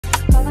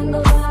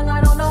fingers long,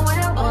 I don't know where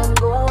I'm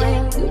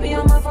going. You be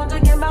on my phone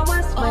talking about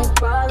what's my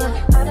problem.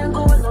 I don't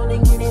go alone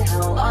and get it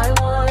how I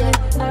want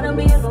it. I don't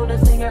be alone to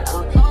figure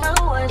out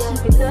how I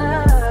should be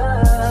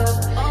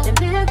loved. And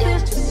if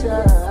it's just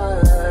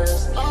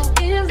us,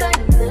 is that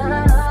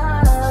enough?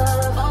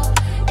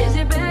 Is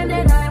it bad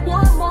that I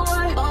want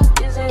more?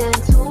 Is it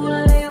too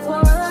late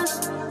for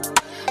us?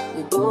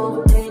 We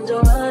both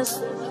dangerous,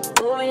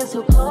 moving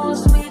so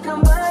close we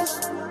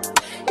combust.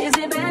 Is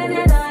it bad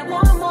that I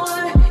want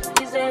more?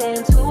 Is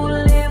it too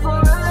late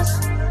for us?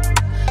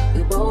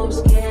 We both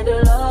scared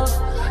of love,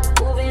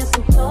 moving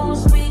so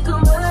close we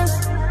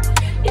combust.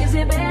 Is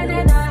it bad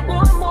that I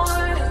want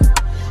more?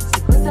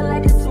 See, bustin'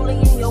 like a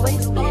toolie in your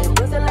waistband,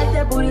 bustin' like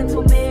that booty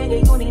too big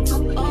and you need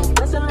to eat.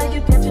 Bustin' like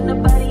you catching the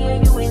body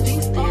and you in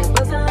G-stand,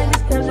 bustin' like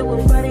it's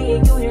casual Friday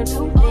and you here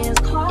too. It's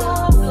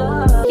called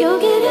love. You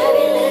get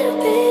every little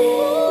bit.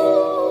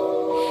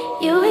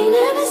 You ain't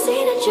never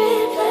seen a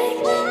drip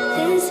like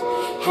this.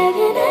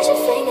 Heaven at your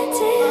fingertips.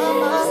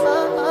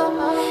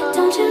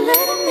 Don't you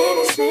let a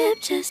minute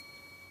slip, just.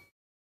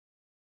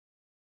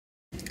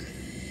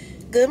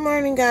 Good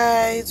morning,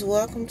 guys.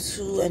 Welcome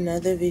to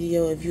another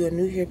video. If you are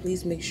new here,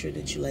 please make sure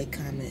that you like,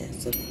 comment, and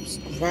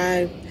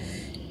subscribe.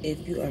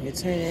 If you are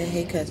returning,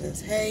 hey cousins,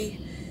 hey.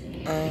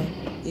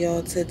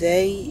 Y'all,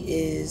 today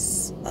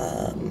is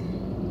a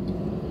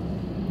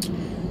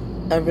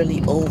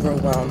really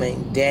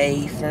overwhelming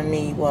day for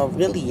me. Well,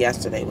 really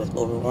yesterday was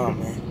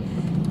overwhelming.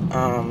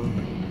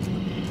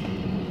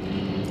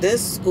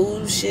 This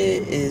school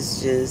shit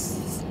is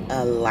just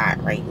a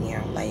lot right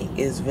now. Like,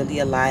 it's really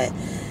a lot.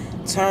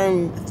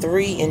 Term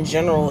 3 in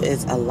general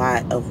is a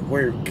lot of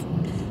work.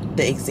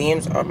 The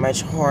exams are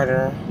much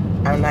harder.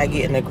 I'm not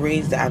getting the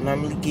grades that I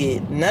normally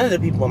get. None of the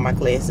people in my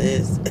class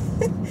is.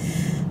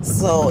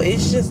 So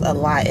it's just a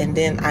lot. And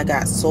then I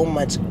got so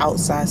much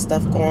outside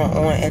stuff going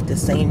on at the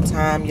same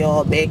time,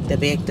 y'all. Back to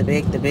back to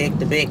back to back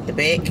to back to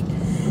back.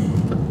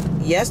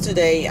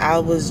 Yesterday I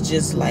was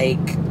just like,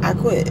 I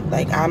quit.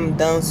 Like, I'm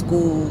done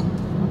school.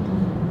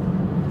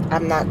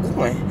 I'm not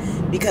going,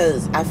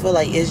 because I feel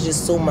like it's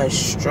just so much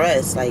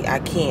stress. Like, I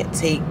can't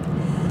take,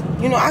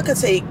 I could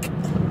take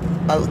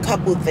a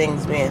couple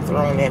things being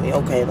thrown at me.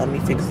 Okay, let me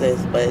fix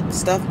this. But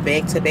stuff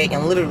back to back,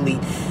 and literally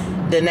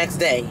the next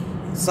day,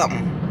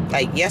 something.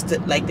 Like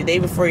the day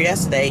before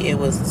yesterday, it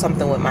was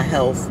something with my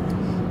health.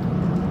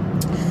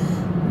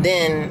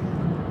 Then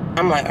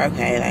I'm like,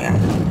 okay, like I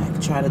can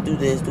try to do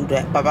this, do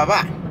that, blah, blah,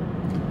 blah.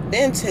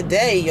 Then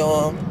today,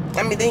 y'all,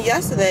 then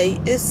yesterday,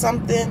 it's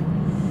something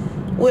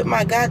with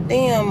my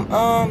goddamn,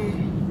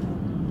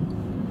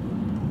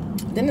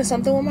 then there's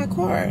something with my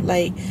car.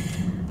 Like,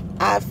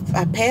 I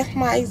passed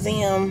my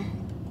exam.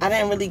 I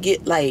didn't really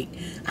get like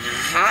a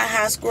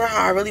high score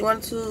how I really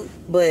wanted to,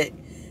 but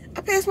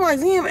I passed my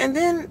exam, and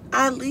then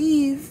I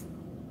leave,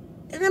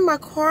 and then my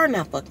car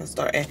not fucking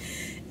starting.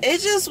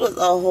 It just was a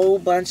whole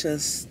bunch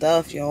of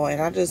stuff, y'all.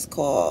 And I just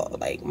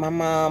called like my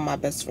mom, my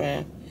best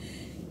friend,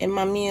 and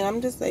my man. I'm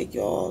just like,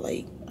 y'all,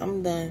 like,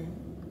 I'm done.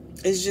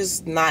 It's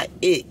just not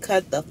it.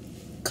 Cut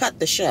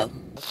the show.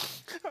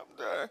 I'm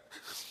done.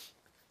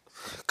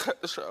 Cut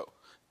the show.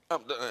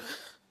 I'm done.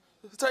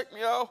 Take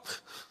me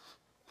off.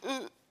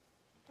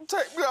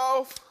 Take me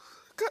off.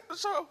 Cut the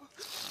show.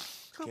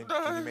 I'm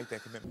done. Can you make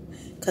that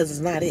commitment? Because it's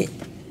not it.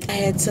 I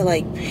had to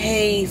like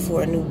pay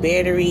for a new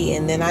battery,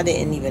 and then I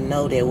didn't even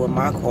know that with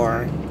my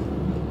car,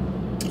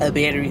 a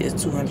battery is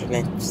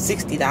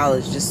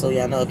 $260, just so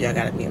y'all know if y'all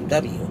got a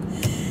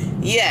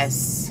BMW.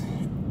 Yes.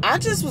 I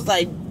just was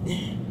like,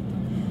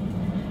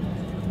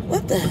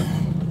 what the?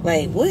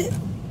 Like,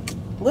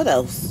 what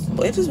else?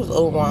 It just was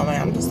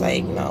overwhelming. I'm just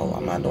like, no,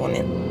 I'm not doing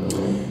it.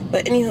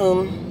 But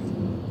anywho,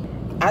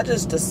 I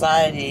just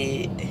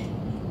decided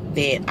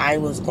that I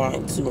was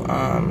going to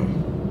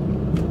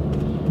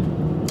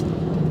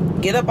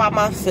get up out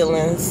my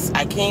feelings.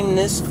 I came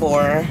this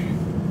far.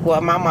 Well,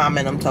 my mom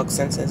and them talk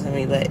sense into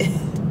me, but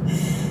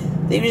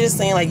they were just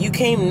saying, like, you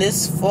came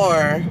this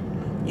far,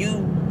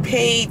 you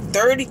paid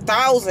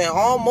 $30,000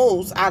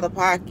 almost out of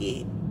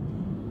pocket.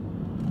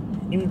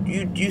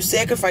 You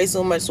sacrificed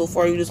so much so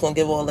far, you just gonna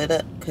give all that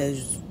up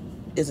because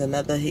it's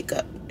another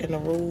hiccup in the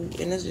road.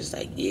 And it's just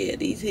like, yeah,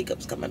 these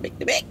hiccups coming back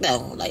to back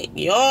though. Like,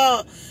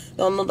 y'all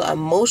don't know the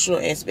emotional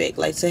aspect.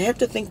 Like, to have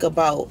to think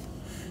about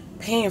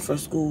paying for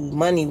school,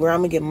 money, where I'm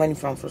gonna get money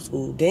from for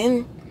school,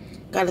 then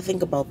gotta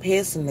think about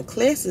passing the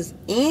classes,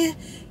 and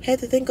had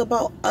to think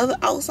about other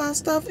outside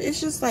stuff.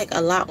 It's just like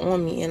a lot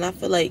on me. And I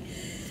feel like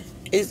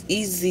it's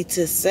easy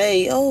to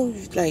say, oh,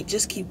 like,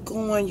 just keep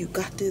going, you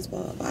got this,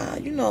 blah blah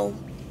blah,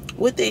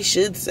 what they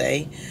should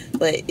say,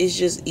 but it's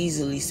just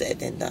easily said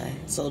than done.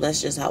 So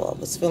that's just how I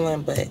was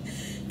feeling. But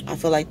I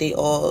feel like they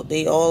all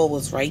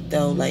was right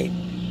though. Like,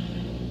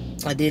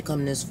 I did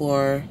come this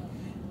far,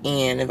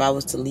 and if I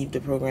was to leave the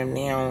program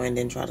now and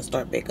then try to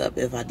start back up,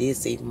 if I did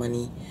save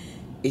money,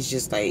 it's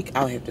just like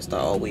I would have to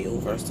start all the way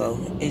over. So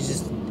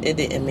it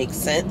didn't make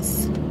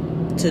sense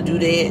to do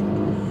that,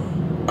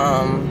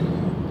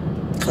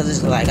 because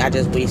it's like I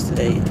just wasted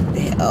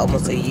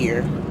almost a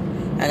year.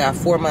 I got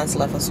 4 months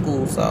left of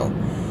school, so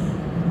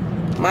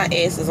my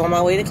ass is on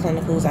my way to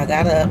clinicals. I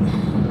got up.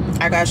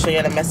 I gotta show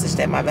you the message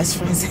that my best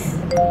friend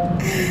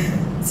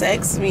sent.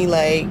 Text me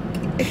like,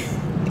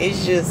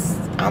 it's just,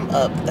 I'm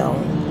up though.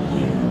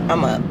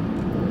 I'm up.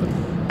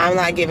 I'm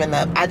not giving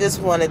up. I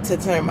just wanted to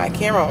turn my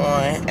camera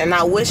on, and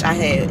I wish I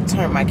had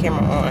turned my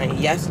camera on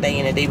yesterday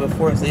and the day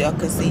before so y'all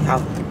could see how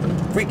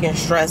freaking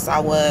stressed I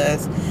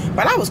was.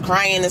 But I was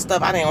crying and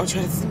stuff. I didn't want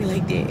you to see me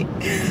like that.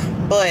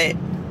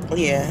 But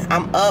yeah,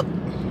 I'm up.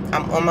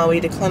 I'm on my way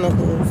to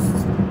clinicals.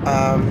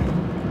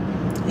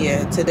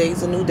 Yeah,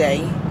 today's a new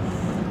day.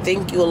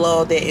 Thank you,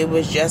 Lord, that it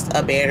was just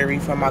a battery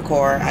from my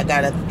car. I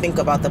gotta think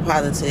about the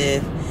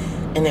positive,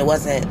 and it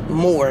wasn't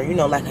more, you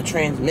know, like a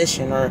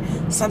transmission or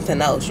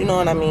something else, you know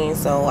what I mean?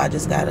 So I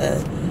just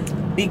gotta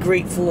be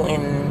grateful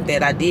and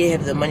that I did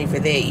have the money for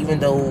that, even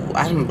though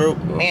I'm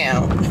broke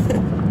now.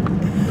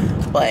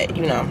 But,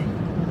 you know,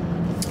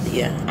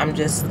 yeah, I'm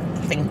just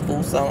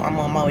thankful. So I'm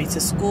on my way to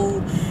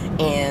school,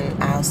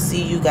 and I'll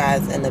see you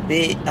guys in a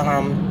bit.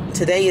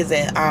 Today is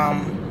at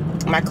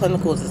my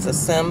clinicals is a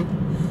sim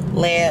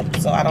lab,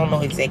 so I don't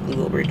know exactly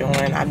what we're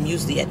doing. I'm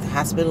usually at the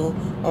hospital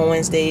on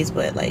Wednesdays,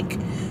 but like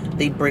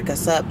they break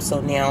us up. So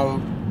now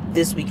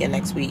this week and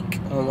next week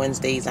on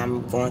Wednesdays,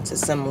 I'm going to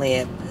sim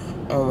lab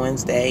on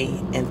Wednesday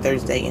and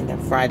Thursday, and then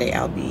Friday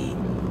I'll be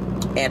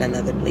at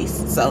another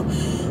place. So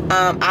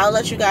I'll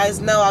let you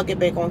guys know. I'll get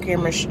back on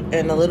camera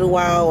in a little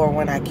while or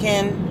when I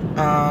can,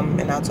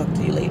 and I'll talk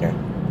to you later.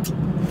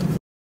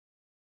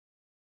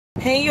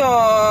 Hey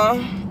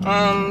y'all,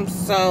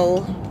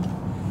 so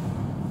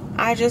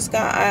I just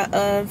got out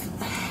of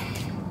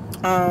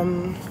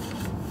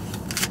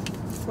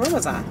where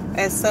was I?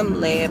 At Sim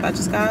Lab. I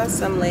just got out of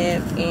Sim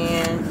Lab,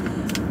 and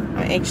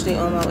I'm actually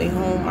on my way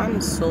home. I'm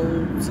so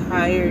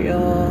tired,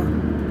 y'all.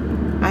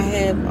 I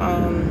have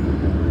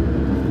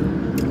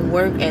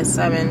work at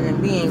 7, and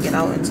we didn't get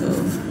out until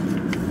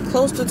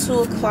close to 2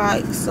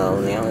 o'clock. So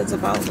now it's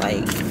about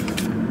like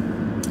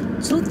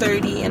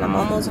 2:30, and I'm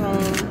almost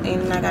home,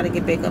 and I gotta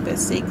get back up at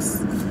 6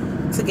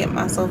 to get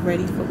myself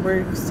ready for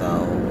work.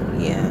 So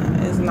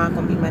yeah, it's not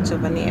gonna be much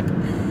of a nap,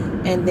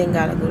 and then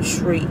gotta go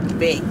straight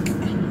back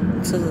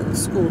to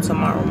school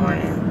tomorrow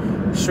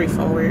morning, straight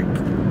from work.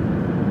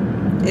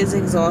 It's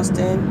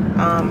exhausting.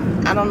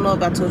 I don't know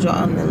if I told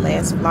y'all on the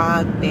last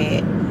vlog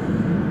that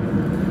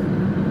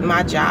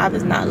my job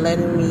is not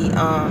letting me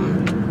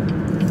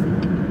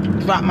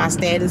drop my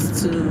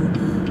status to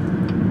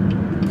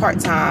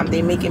part-time.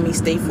 They making me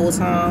stay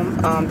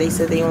full-time. They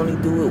said they only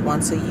do it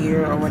once a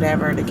year or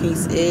whatever the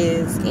case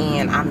is,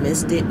 and I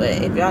missed it. But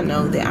if y'all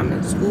know that I'm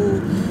in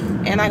school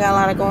and I got a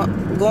lot of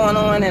going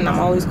on, and I'm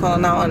always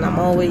calling out, and I'm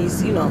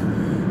always, you know,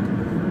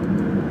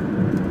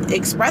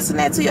 expressing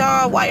that to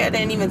y'all, why y'all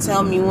didn't even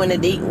tell me when the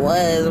date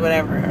was or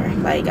whatever.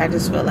 Like, I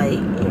just feel like,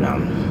 you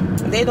know,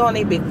 they doing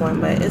a big one,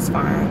 but it's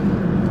fine.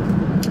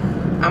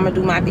 I'm gonna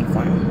do my big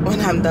one when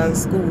I'm done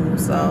school,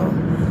 so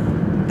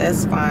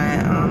that's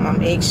fine.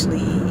 I'm actually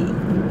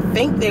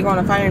think they're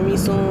gonna fire me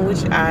soon,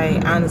 which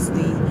I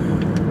honestly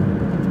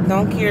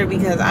don't care,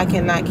 because I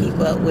cannot keep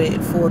up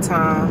with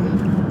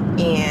full-time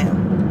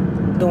and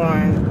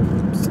during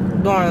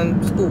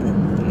school,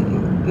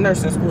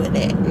 nursing school at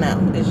that. No,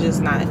 it's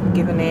just not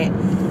giving that.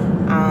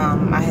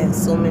 I have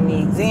so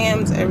many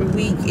exams every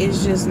week,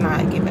 it's just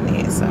not giving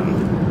that. So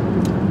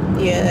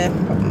yeah,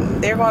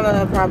 they're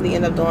gonna probably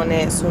end up doing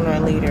that sooner or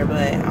later,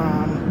 but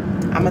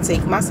I'm gonna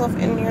take myself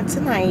in there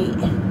tonight.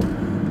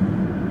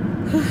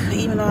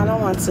 Even though I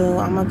don't want to,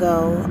 I'm gonna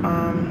go,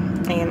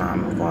 and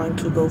I'm going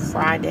to go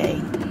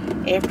Friday.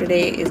 After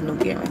that is no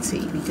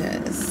guarantee,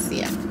 because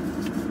yeah,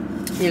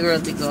 your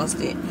girl's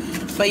exhausted.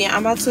 But yeah,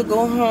 I'm about to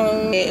go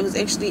home. It was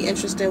actually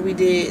interesting.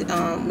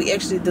 We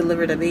actually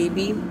delivered a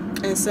baby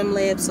in Sim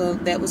Lab, so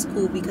that was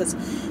cool, because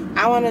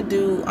I want to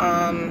do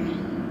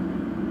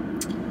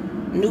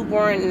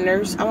newborn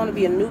nurse. I want to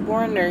be a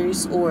newborn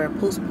nurse or a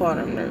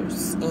postpartum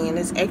nurse, and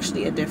it's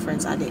actually a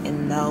difference I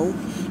didn't know.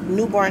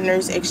 Newborn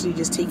nurse actually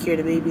just take care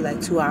of the baby like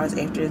 2 hours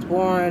after it's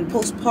born.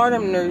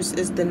 Postpartum nurse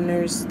is the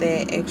nurse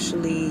that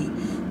actually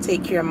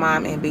take care of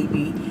mom and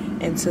baby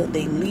until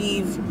they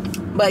leave.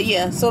 But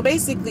yeah, so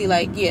basically,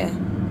 like, yeah,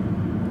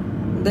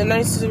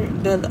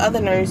 the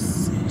other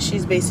nurse,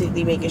 she's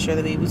basically making sure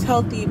the baby's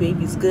healthy,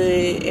 baby's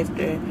good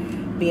after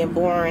being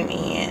born,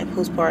 and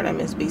postpartum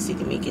is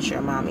basically making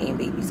sure mommy and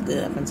baby's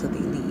good up until they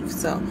leave.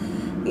 So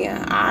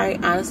yeah, I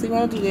honestly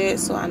want to do that,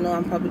 so I know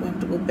I'm probably going to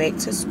have to go back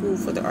to school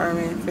for the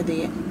RN for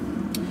that.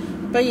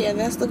 But yeah,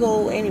 that's the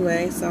goal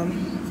anyway. So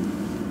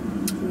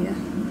yeah,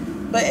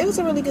 but it was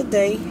a really good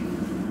day.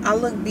 I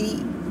look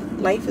beat.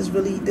 Life is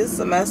really, this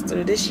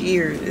semester, this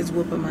year is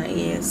whooping my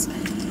ass.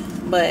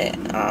 But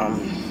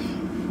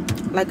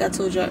like I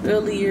told y'all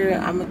earlier,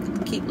 I'm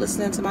gonna keep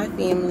listening to my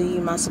family,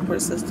 my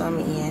support system,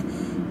 and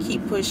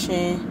keep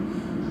pushing.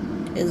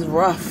 It's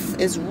rough.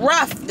 It's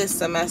rough this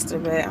semester,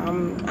 but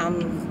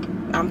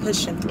I'm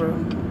pushing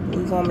through.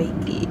 We gonna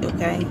make it,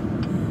 okay?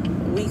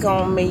 We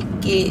gonna make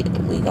it.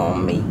 We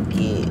gonna make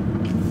it.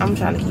 I'm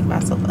trying to keep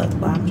myself up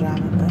while I'm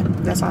driving,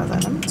 but that's why I was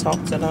like, let me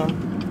talk to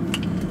them.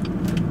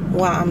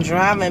 while I'm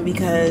driving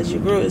because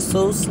your girl is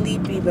so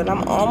sleepy, but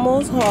I'm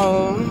almost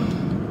home.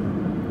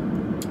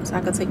 So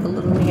I can take a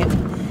little nap.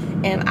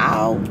 And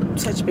I'll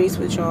touch base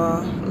with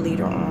y'all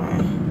later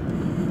on.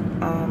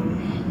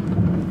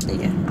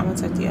 Yeah, I'm gonna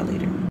talk to y'all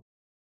later.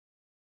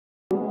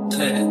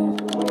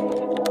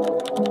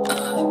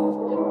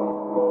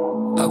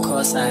 Of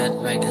course I had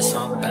to make this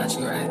song about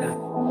you right now.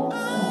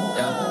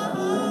 Yeah.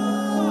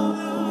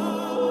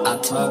 I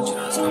told you I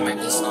was gonna make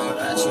this song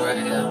about you right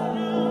here.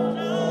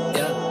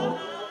 Yeah.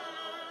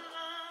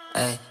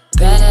 Hey,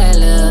 bad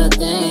little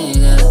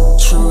thing, yeah.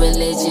 True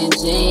religion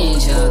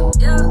jeans,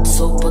 yeah.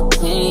 Super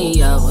clean,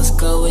 yeah. What's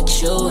good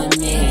with you and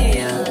me,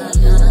 yeah.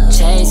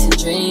 Chasing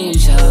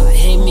dreams, yeah.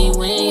 Hit me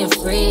when you're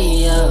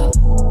free, yeah.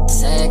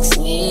 Sex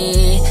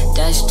me,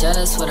 that's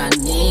just what I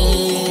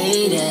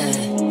need, yeah.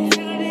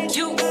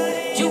 You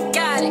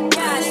got it,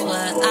 that's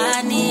what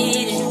I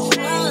need.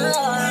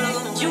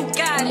 You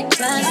got it,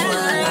 that's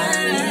what I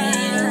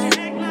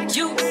need.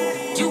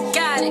 You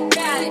got it,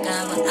 got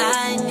what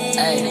I need.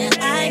 Ay.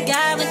 I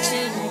got what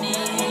you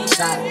need.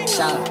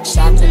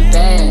 Shopping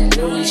bag,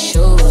 Louis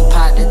shoes,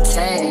 pop the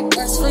tag.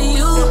 That's for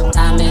you.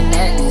 Diamond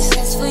necklace,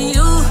 that's for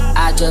you.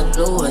 I just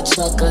blew a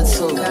chuck or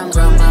two.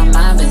 Girl, my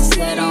mind been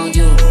set on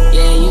you.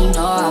 Yeah, you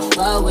know I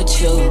fuck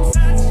with you.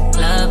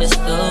 Love is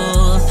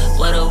blue.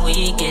 What are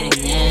we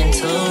getting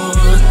into?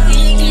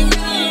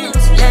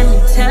 Let me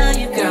tell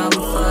you, girl,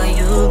 before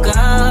you go.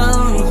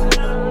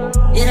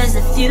 Yeah, there's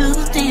a few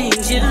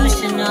things you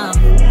should know.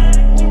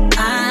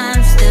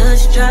 I'm still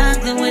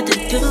struggling with the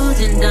do's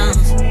and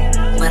don'ts,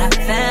 but I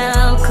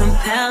felt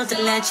compelled to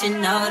let you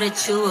know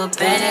that you a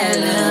bad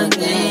little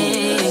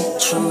thing.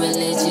 True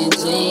religion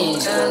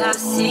jeans, girl, I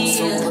see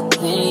you. Super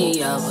clean,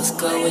 yo, what's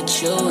good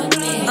with you and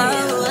me?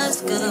 Oh,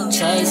 what's good?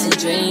 Chasing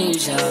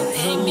dreams, yo,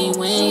 hit me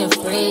when you're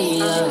free,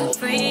 yo.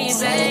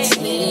 Sex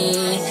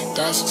me,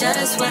 that's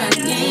just what I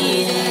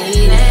need,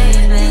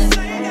 baby.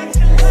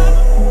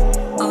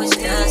 Oh, it's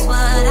just what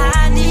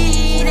I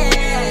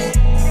needed.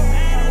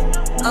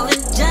 Oh,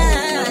 it's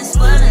just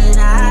what I.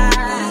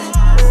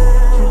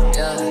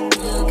 Yeah.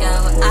 You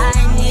got what I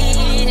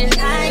need, and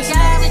I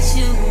got what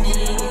you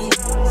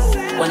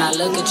need. When I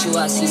look at you,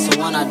 I see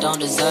someone I don't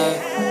deserve.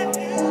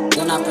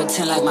 Then I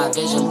pretend like my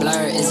vision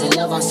blurred. Is it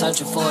love? I'm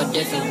searching for a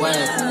different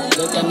word.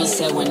 Look at me,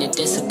 said when it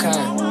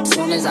disoccurred.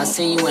 Soon as I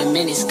see you in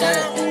mini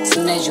skirt.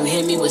 Soon as you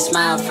hit me with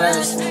smile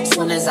first.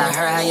 Soon as I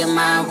heard how your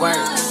mind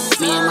works.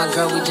 Me and my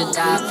girl, we just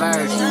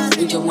diverged.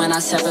 We just went our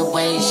separate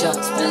ways, yo.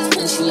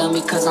 And she love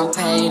me cause I'm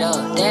paid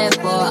up.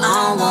 Therefore,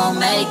 I don't want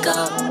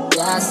makeup.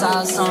 Yeah, I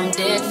saw something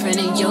different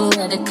in you.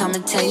 Had to come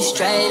and tell you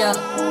straight up.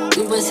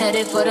 We was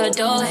headed for the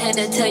door, had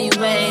to tell you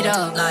wait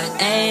up. Like,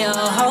 ayo,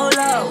 hold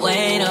up,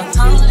 wait up.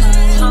 Hold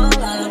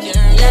up,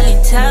 girl. Let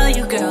me tell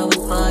you, girl,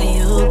 before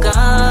you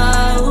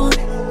go.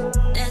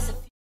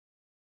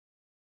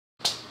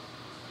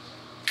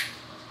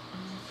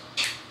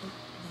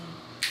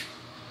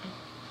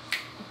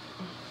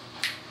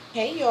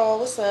 Hey y'all,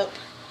 what's up?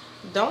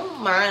 Don't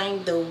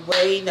mind the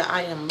way that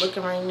I am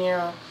looking right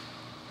now.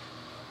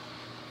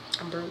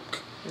 I'm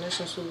broke.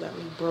 Nursing school got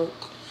me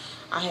broke.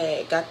 I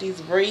had got these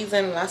braids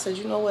in and I said,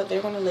 you know what,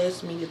 they're gonna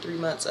last me the 3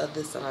 months of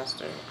this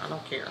semester. I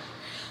don't care.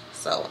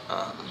 So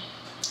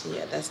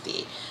yeah, that's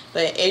it.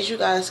 But as you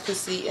guys could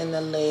see in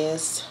the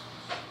last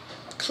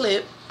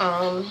clip,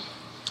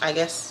 I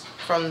guess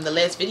from the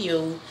last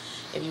video,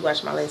 if you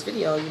watched my last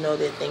video, you know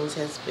that things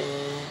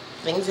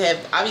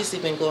have obviously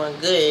been going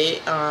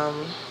good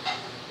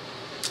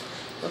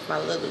with my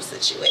little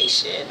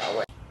situation.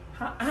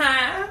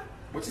 Huh?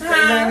 What you say,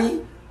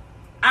 honey?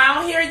 I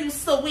don't hear you,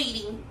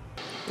 sweetie.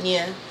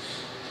 Yeah,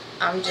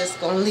 I'm just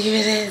gonna leave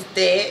it as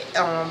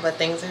that. But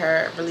things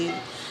are really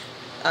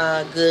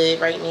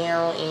good right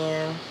now,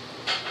 and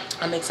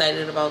I'm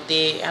excited about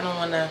that. I don't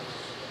want to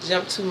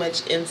jump too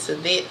much into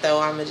that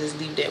though. I'm gonna just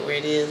leave that where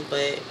it is.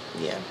 But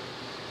yeah,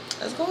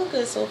 it's going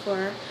good so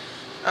far.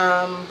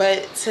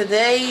 But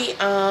today,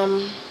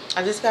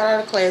 I just got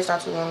out of class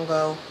not too long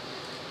ago.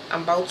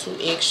 I'm about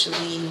to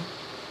actually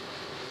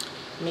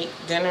make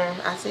dinner.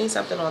 I seen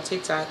something on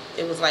TikTok.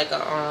 It was like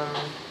a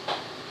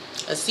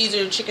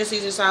chicken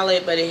Caesar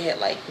salad, but it had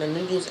like the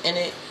noodles in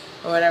it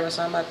or whatever.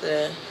 So I'm about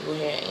to go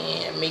ahead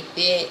and make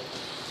that.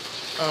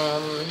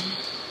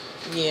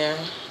 Yeah,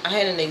 I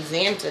had an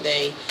exam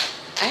today.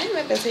 I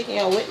haven't been taking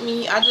y'all with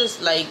me. I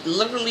just like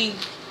literally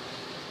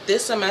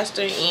this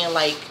semester and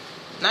like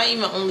not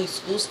even only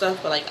school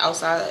stuff, but like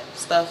outside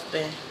stuff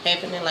been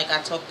happening, like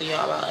I talked to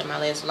y'all about in my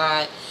last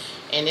vlog,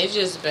 and it's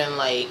just been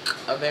like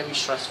a very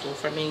stressful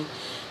for me.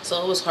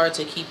 So it was hard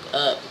to keep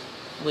up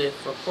with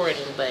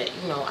recording, but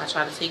you know, I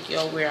try to take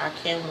y'all where I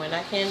can when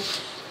I can.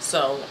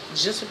 So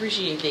just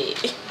appreciate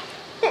that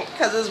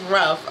because it's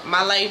rough.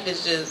 My life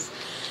is just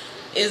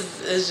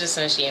it's just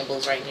in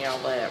shambles right now,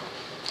 but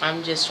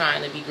I'm just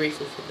trying to be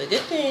grateful for the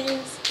good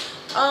things,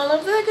 all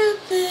of the good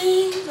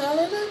things, all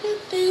of the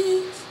good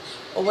things,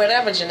 or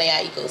whatever Janae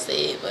Aiko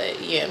said. But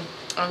yeah,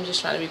 I'm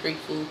just trying to be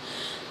grateful.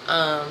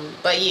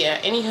 But yeah,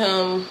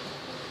 anyhow,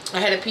 I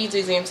had a pizza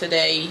exam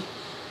today.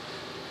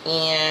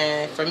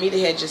 And for me to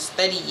have just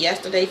studied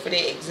yesterday for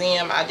that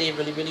exam, I did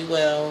really, really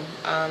well.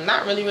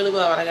 Not really, really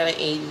well, but I got an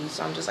 80.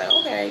 So I'm just like,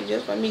 okay,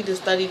 just for me to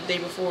study the day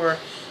before,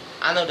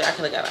 I know that I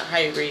could have got a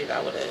higher grade if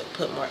I would have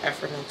put more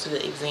effort into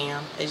the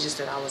exam. It's just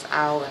that I was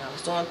out and I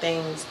was doing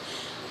things.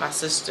 My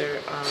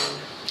sister, I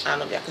don't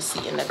know if y'all can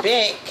see in the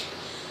back,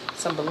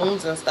 some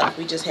balloons and stuff.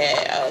 We just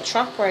had a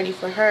trunk party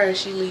for her.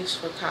 She leaves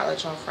for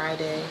college on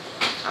Friday.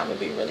 I'm gonna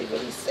be really,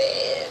 really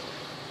sad.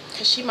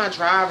 Cause she my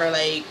driver,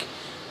 like,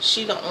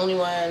 she the only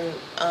one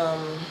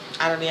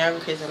out of the younger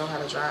kids that know how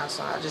to drive,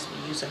 so I'll just be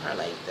using her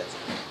like this.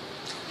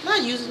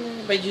 Not using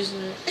her, but using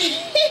her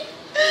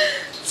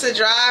to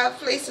drive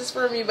places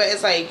for me. But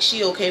it's like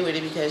she okay with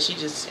it because she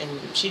just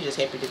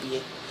happy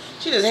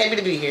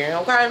to be here.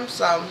 Okay,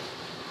 so I'm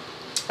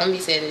gonna be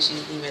sad that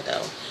she's leaving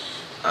though.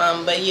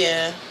 But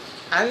yeah,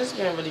 I just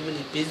been really,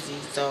 really busy,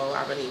 so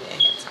I really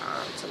didn't have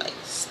time to like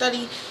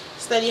study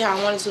how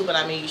I wanted to. But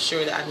I made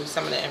sure that I knew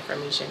some of the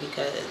information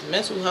because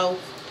mental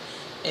health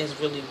is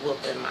really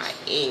whooping my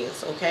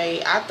ass.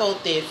 Okay, I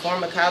thought that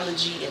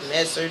pharmacology and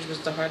med surg was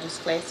the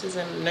hardest classes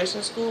in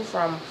nursing school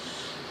from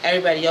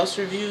everybody else's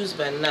reviews,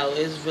 but no,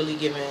 it's really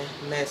giving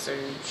med surg.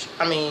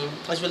 I mean,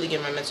 it's really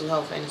giving mental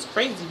health, and it's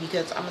crazy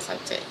because I'm a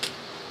psych tech.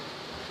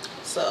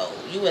 So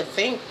you would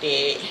think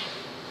that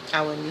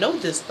I would know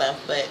this stuff,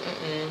 but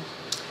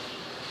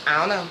I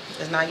don't know.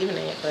 It's not giving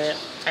it. But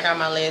I got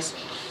my last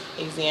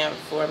exam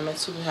for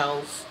mental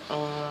health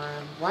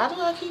on, why do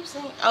I keep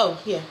saying, oh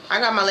yeah, I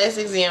got my last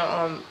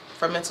exam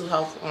for mental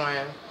health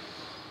on,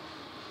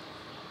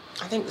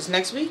 I think it's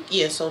next week.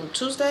 Yeah, so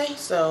Tuesday.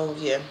 So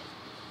yeah,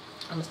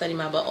 I'm gonna study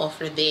my butt off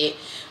for that.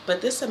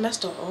 But this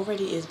semester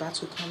already is about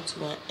to come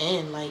to an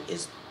end. Like,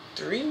 it's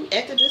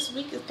after this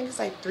week, I think it's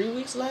like 3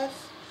 weeks left.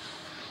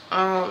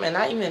 And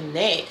not even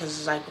that, because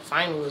it's like the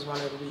final is one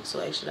of the weeks, so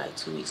actually like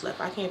 2 weeks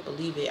left. I can't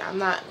believe it. I'm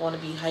not going to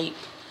be hyped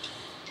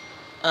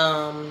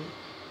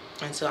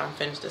until I'm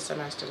finished the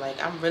semester.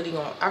 Like, I really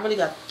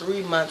got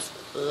 3 months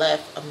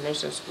left of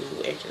nursing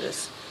school after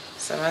this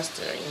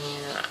semester,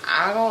 and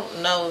I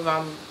don't know if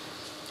I'm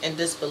in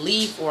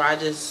disbelief or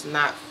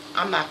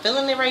I'm not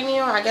feeling it right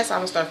now. I guess I'm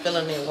gonna start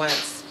feeling it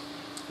once,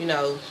 you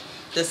know,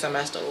 this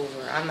semester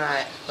over. I'm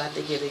not about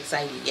to get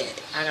excited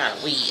yet. I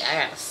gotta wait.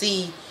 I gotta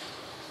see.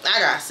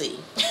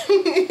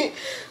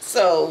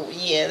 So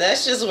yeah,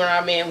 that's just where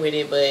I'm at with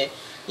it. But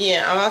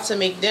yeah, I'm about to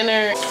make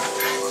dinner.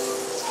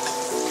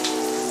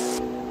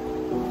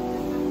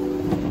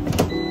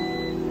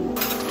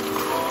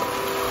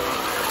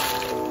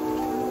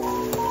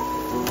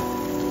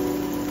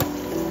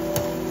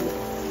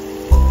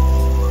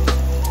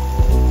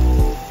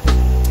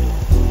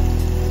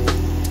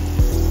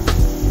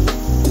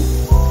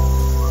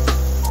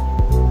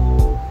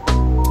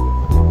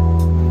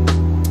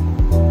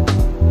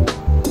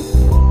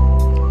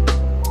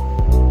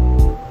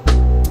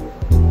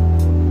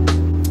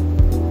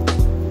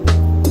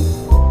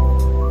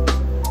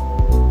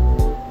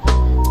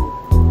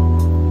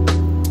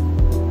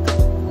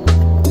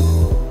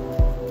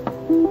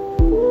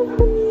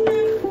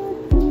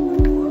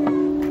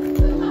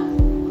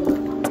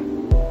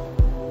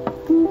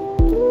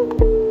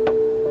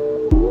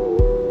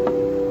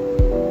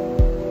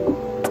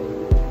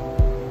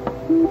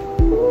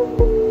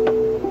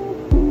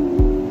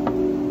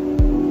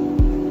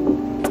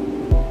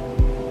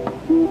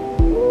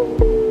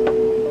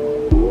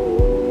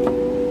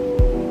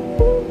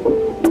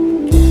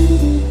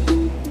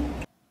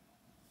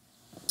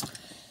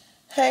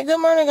 Hey, good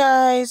morning,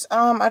 guys.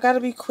 I gotta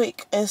be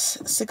quick. It's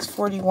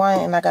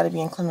 6:41 and I gotta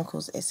be in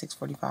clinicals at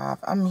 6:45.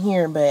 I'm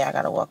here, but I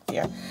gotta walk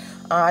there.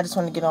 I just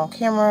want to get on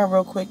camera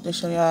real quick to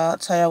tell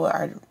y'all what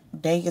our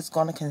day is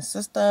going to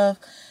consist of.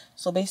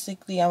 So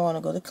basically, I want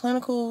to go to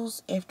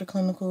clinicals. After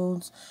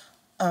clinicals,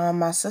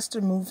 my sister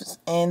moves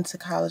into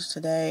college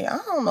today. I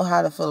don't know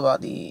how to feel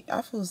about that.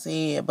 I feel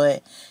sad,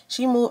 but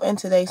she moved in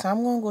today, so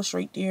I'm gonna go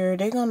straight there.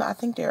 I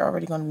think they're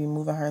already gonna be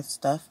moving her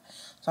stuff.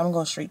 So I'm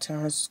going straight to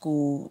her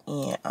school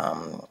and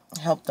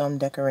help them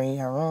decorate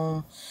her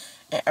room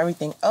and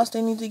everything else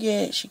they need to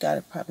get. She got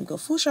to probably go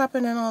food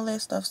shopping and all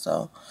that stuff.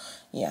 So,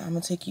 yeah, I'm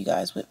going to take you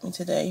guys with me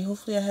today.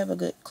 Hopefully I have a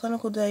good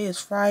clinical day.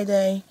 It's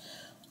Friday.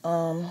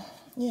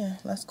 Yeah,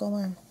 let's go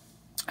on.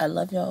 I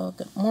love y'all.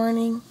 Good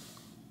morning.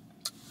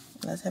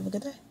 Let's have a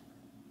good day.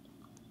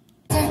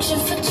 Searching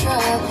for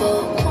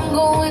trouble, I'm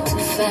going too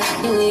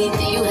fast. Do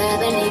you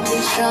have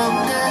anything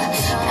stronger?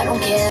 I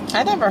don't care.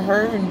 I never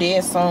heard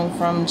that song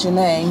from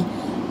Janae.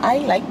 I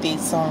like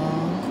that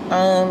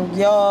song.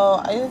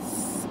 Y'all,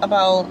 it's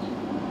about,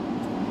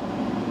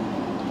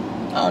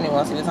 I don't even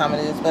want to see what time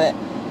it is, but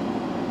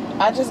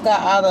I just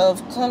got out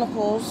of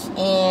clinicals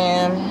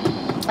and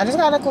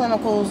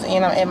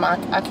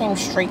I came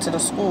straight to the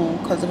school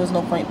because there was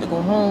no point to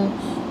go home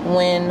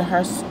when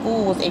her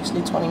school was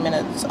actually 20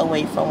 minutes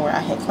away from where I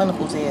had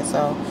clinicals at.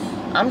 So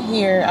I'm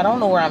here. I don't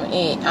know where I'm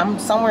at. I'm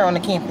somewhere on the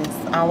campus.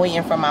 I'm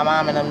waiting for my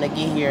mom and them to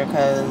get here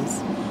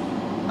because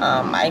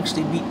I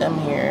actually beat them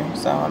here.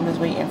 So I'm just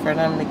waiting for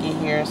them to get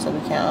here so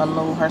we can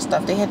unload her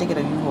stuff. They had to get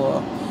a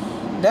U-Haul.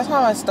 That's how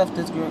much stuff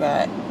this girl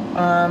got.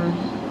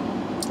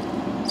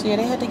 So yeah,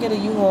 they had to get a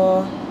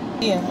U-Haul.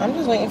 Yeah, I'm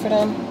just waiting for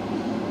them.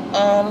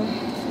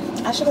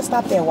 I should have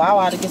stopped at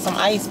Wawa to get some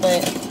ice,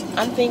 but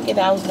I'm thinking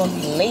that I was gonna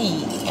be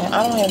late, and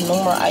I don't have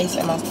no more ice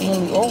in my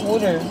Stanley or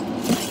water.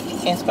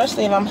 And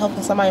especially if I'm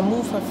helping somebody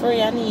move for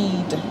free, I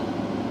need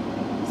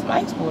some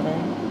ice water.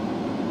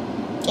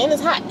 And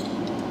it's hot.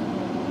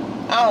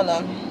 I don't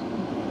know.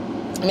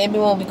 Maybe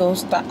when we go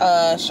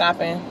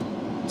shopping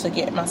to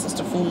get my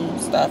sister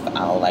food stuff,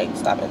 I'll like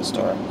stop at the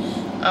store.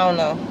 I don't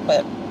know,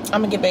 but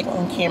I'm gonna get back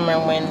on camera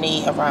when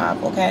they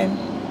arrive, okay?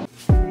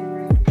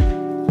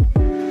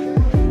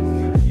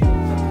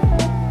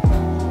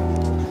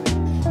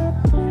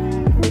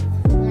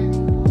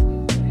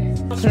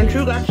 Since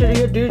you got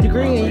your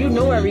degree and you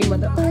know every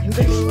motherfucking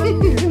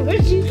thing.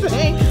 What she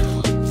say?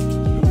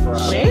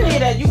 Maybe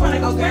that you wanna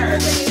go get her.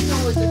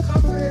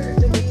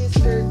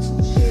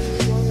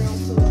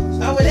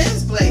 Oh, it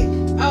is Blake.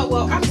 Oh,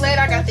 well, I'm glad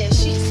I got that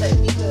sheet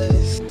set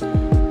because...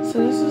 So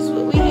this is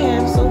what we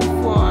have so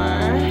far.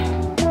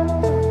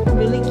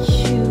 Really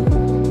cute.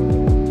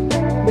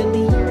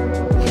 Really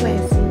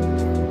classy.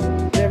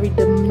 Very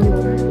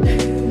demure.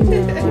 You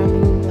know, I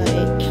mean,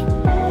 like,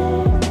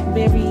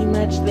 very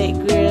much that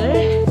girl.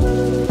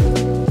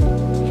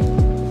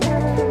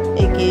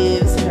 It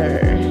gives her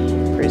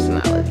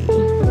personality.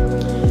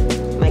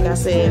 Like I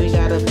said, we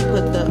gotta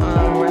put the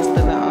rest of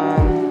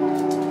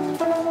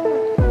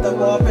the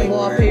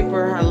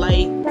wallpaper, her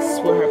lights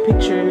with her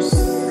pictures,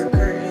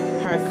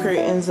 her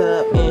curtains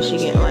up, and she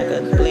getting like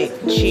a black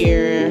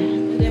chair.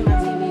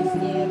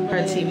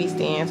 Her TV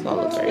stand's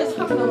gonna look very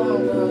cute.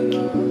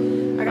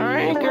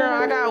 Alright, girl,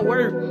 I got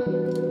work,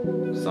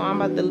 so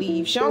I'm about to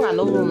leave. She don't got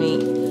no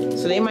roommate,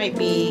 so they might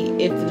be,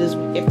 if the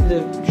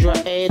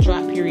ad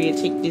drop period,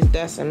 take this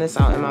desk and this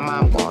out, and my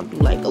mom gonna do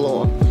like a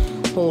whole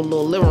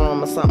little living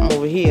room or something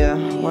over here.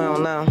 Well, I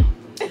don't know.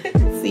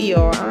 See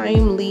y'all,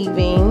 I'm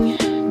leaving.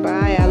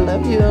 Bye, I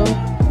love you.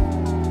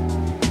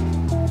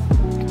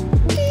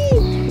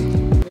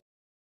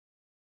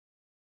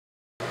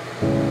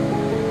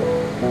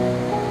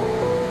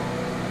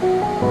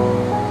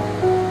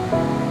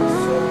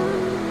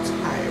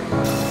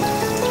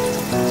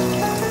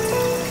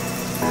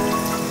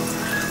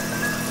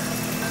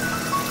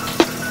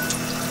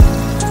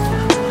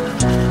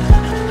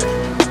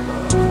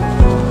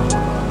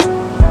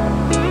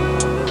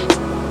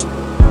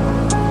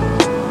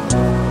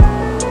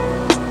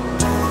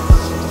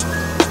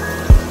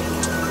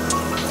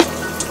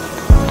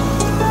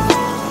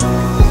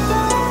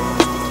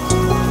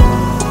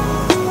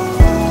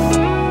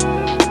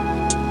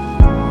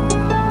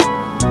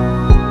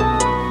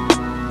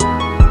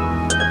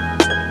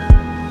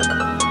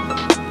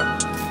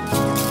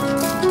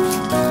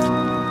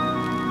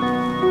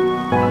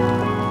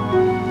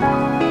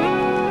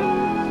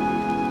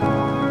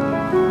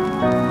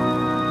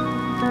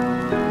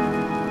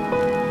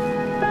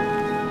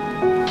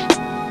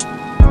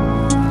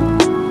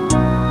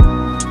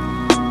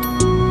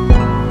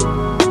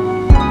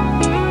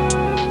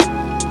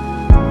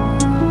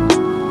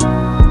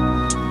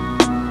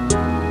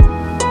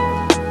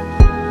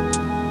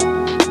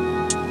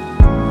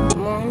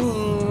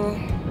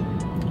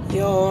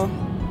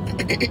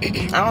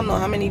 I don't know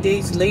how many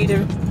days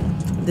later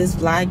this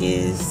vlog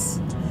is.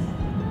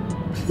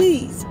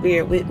 Please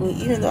bear with me,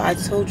 even though I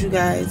told you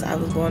guys I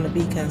was going to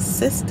be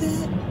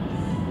consistent.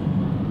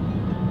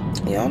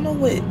 Y'all know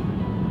what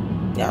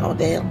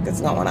the heck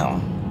is going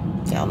on.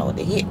 Y'all know what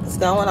the heck is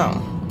going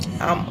on.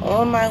 I'm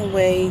on my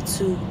way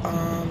to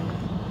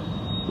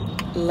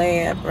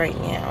lab right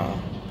now.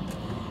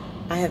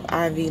 I have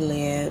IV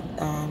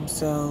lab,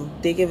 so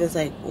they give us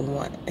like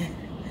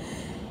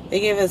They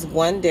give us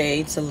 1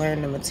 day to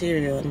learn the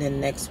material, and then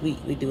next week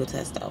we do a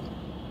test out.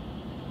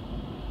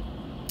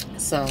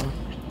 So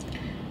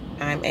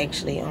I'm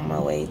actually on my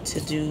way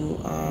to do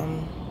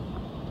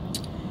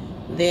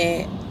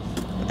that.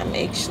 I'm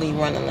actually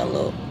running a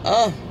little.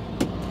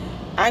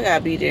 I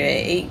gotta be there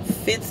at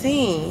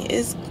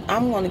 8:15.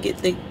 I'm gonna get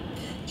the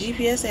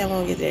GPS. Say I'm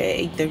gonna get there at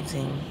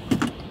 8:13.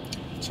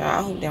 Child,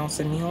 I hope they don't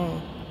send me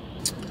home.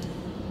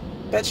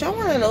 But y'all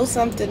wanna know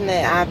something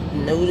that I've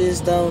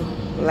noticed though?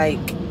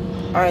 Like,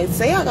 alright,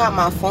 say I got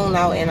my phone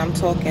out and I'm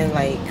talking,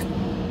 like,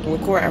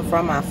 recording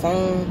from my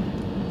phone.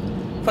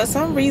 For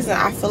some reason,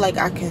 I feel like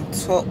I can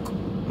talk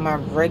my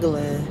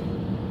regular,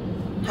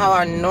 how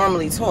I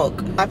normally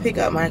talk. I pick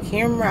up my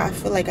camera, I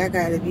feel like I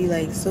gotta be,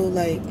 like, so,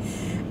 like,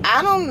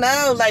 I don't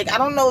know. Like, I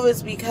don't know if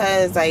it's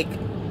because, like,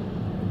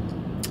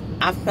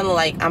 I feel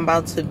like I'm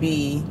about to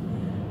be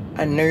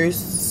a nurse,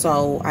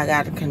 so I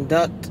gotta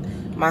conduct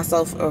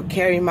myself or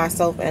carry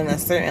myself in a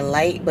certain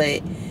light,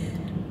 but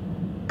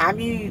I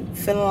be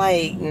feeling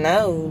like,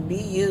 no, be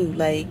you.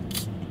 Like,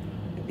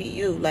 be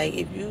you. Like,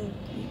 if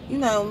you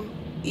know,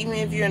 even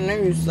if you're a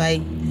nurse,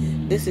 like,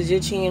 this is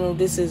your channel,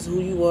 this is who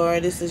you are,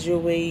 this is your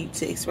way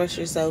to express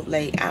yourself.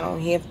 Like, I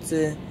don't have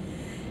to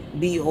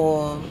be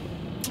all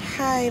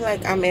high,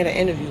 like I'm at an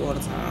interview all the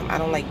time. I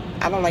don't like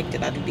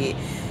that I do that.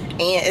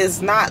 And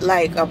it's not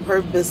like a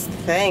purpose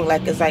thing.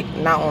 Like, it's like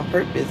not on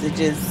purpose. It's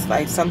just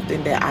like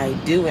something that I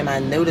do, and I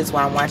notice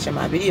while I'm watching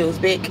my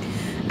videos back.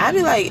 I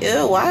be like,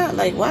 ew, why?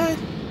 Like, why?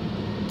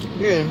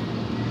 Yeah.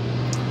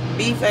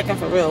 Be fucking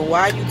for real.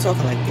 Why are you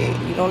talking like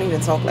that? You don't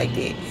even talk like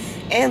that.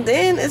 And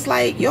then it's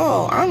like,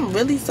 yo, I'm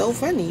really so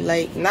funny.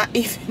 Like, not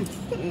even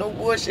no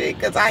bullshit.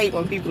 Because I hate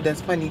when people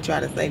that's funny try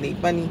to say they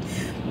funny.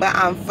 But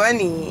I'm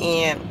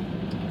funny. And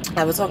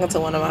I was talking to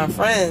one of my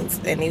friends.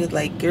 And he was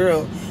like,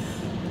 girl,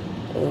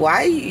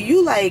 why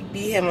you like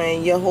be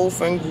having your whole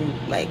friend group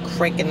like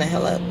cranking the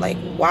hell up? Like,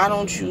 why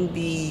don't you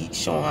be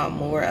showing out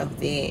more of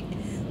that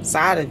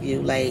side of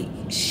you? Like,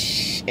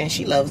 and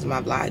she loves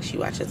my blog. She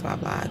watches my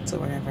blogs or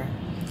whatever.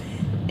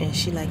 And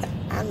she like,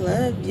 I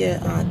love your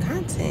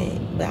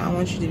content, but I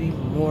want you to be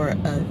more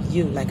of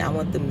you. Like, I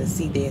want them to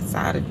see that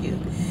side of you.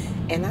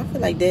 And I feel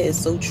like that is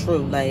so true.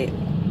 Like,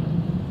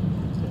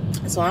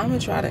 so I'm gonna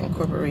try to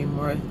incorporate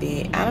more of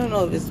that. I don't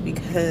know if it's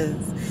because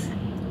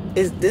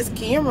it's this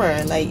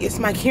camera. Like, it's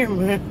my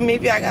camera.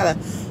 Maybe I gotta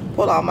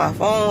pull out my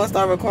phone and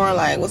start recording.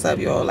 Like, what's up,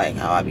 y'all? Like,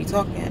 how I be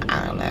talking.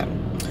 I don't know.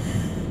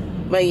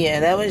 But yeah,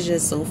 that was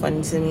just so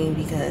funny to me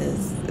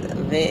because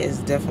that is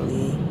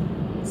definitely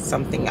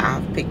something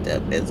I've picked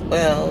up as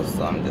well.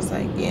 So I'm just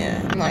like,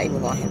 yeah, I'm not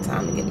even gonna have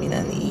time to get me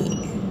nothing to eat.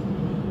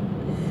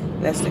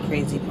 That's the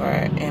crazy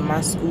part. And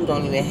my school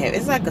don't even have,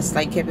 it's like a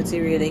slight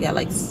cafeteria. They got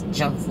like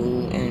junk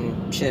food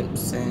and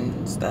chips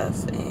and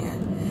stuff.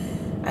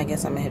 And I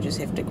guess I'm gonna just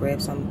have to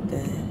grab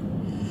something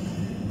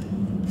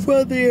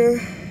for there.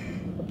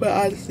 But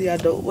honestly, I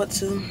don't want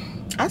to.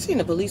 I seen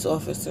a police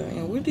officer,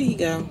 and where did he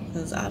go?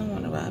 Because I don't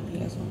want to ride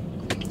past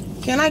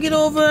him. Can I get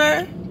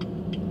over?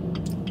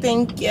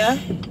 Thank you.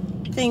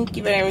 Thank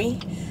you very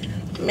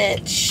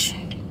much.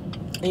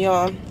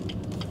 Y'all,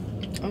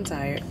 I'm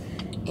tired.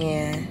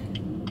 And,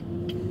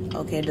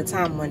 okay, the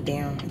time went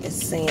down.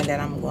 It's saying that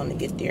I'm going to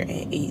get there at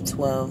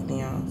 8:12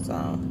 now. So,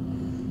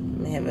 I'm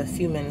going to have a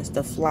few minutes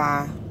to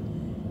fly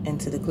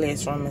into the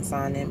classroom and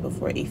sign in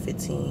before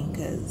 8:15.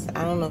 Because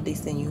I don't know if they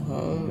send you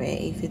home at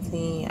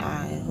 8:15.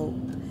 I hope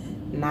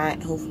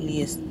not.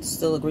 Hopefully, it's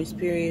still a grace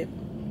period.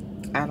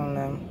 I don't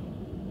know.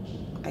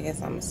 I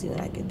guess I'm going to see when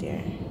I get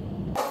there.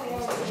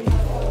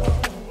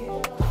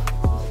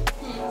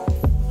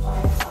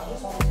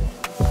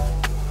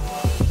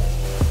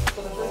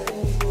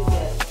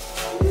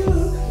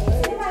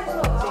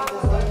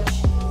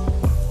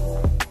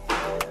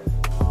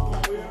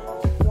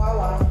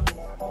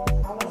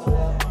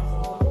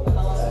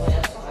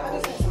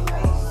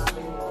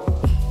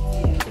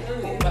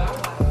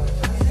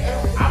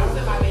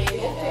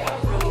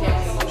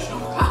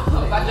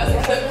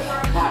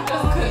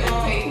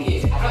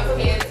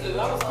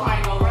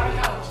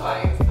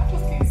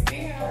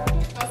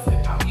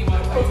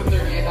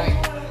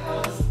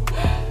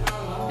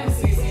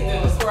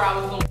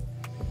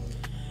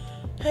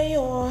 Hey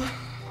y'all,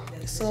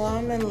 so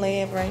I'm in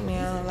lab right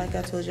now. Like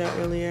I told y'all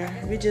earlier,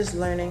 we're just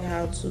learning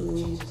how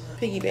to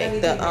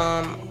piggyback the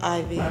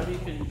IV.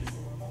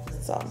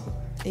 So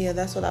yeah,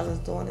 that's what I was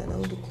doing in the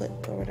little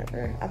clip or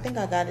whatever. I think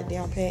I got it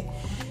down pat.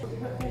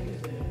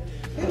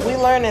 We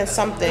learning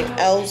something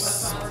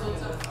else,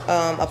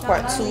 a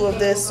part 2 of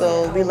this.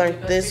 So we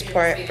learned this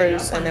part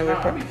first, and then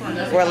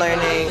we're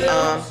learning.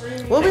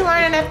 What we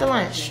learning after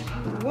lunch?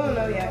 We don't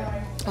know yet.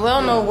 We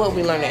don't know what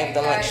we learning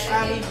after lunch.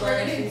 My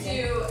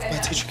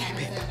teacher came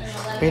in.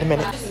 Wait a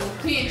minute.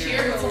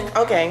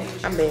 Okay,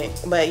 I'm back.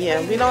 But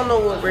yeah, we don't know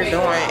what we're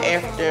doing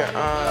after.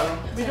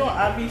 We're doing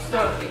IV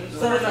stuff.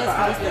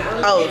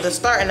 Oh, the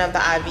starting of the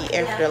IV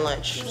after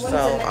lunch.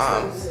 So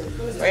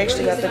we're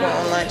actually about to go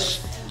on lunch.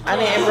 I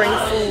didn't bring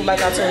food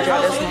like I told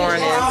y'all this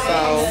morning,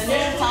 so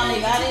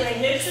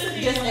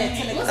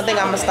I think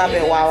I'm gonna stop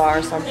at Wawa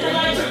or something.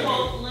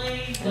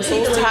 I'm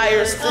so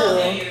tired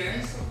still.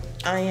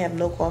 I ain't have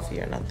no coffee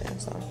or nothing,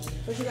 so.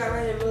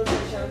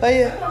 But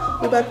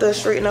yeah, we about to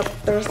straighten up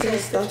Thursday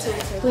stuff,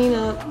 clean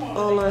up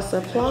all our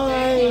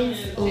supplies,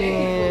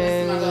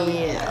 and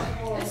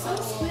yeah. It's so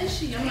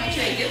squishy. I'm like,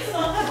 Jay, get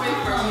some away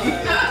from me.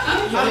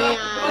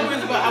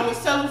 But I was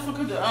telling for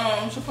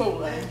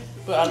Chipotle,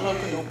 but I love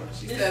Canova.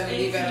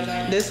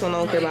 This one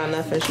don't care about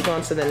nothing. She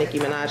going to the Nicki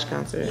Minaj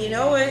concert. You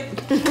know it.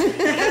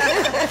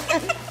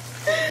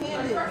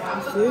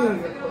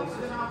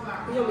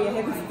 You're gonna be a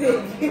heavy stick.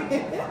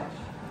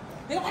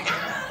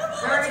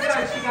 Very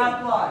good. She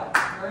got blood.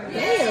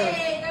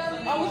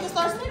 Yeah. Oh, we can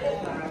start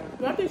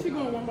singing? I think she's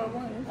going one by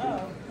one. Oh. I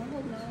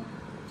hope not.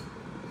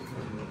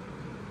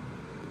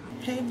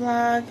 Hey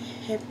vlog,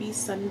 happy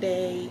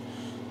Sunday.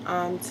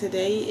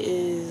 Today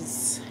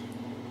is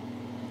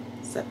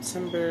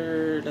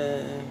September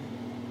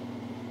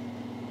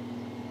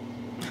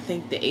I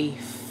think the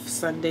 8th.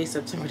 Sunday,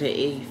 September the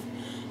 8th,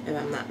 if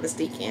I'm not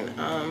mistaken.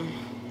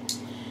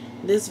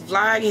 This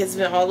vlog has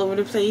been all over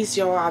the place,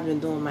 y'all. I've been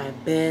doing my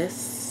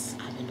best.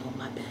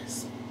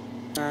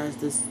 Guys,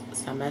 this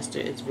semester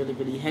is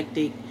really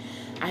hectic.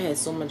 I had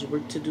so much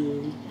work to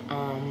do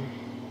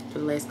for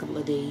the last couple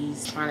of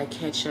days, trying to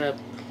catch up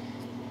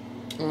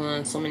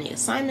on so many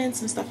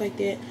assignments and stuff like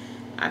that.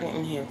 I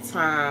didn't have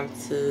time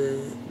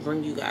to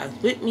bring you guys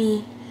with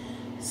me,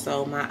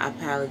 so my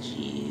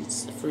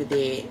apologies for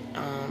that.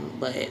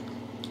 But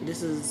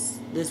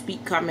this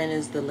week coming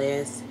is the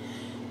last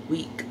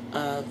week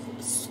of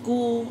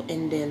school,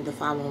 and then the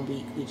following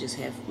week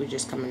we're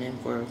just coming in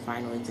for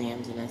final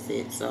exams, and that's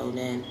it. So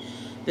then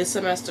this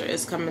semester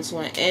is coming to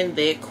an end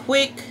that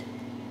quick.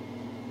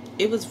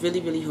 It was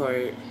really, really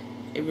hard.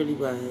 It really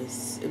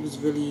was. It was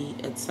really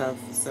a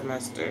tough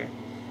semester.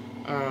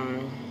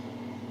 I'm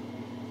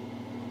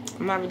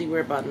not really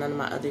worried about none of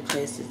my other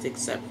classes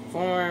except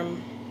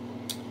form.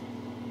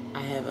 I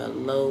have a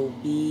low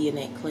B in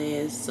that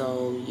class,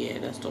 so yeah,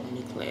 that's the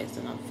only class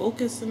that I'm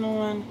focusing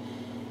on.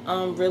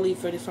 Really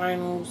for the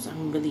finals,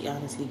 I'm really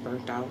honestly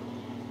burnt out.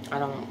 I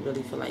don't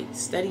really feel like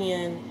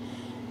studying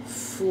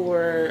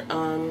for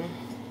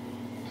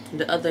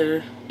the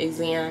other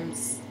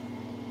exams.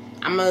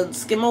 I'm gonna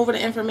skim over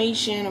the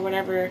information or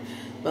whatever,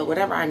 but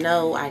whatever I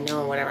know, and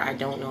whatever I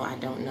don't know, I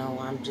don't know.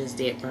 I'm just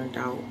dead burnt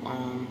out.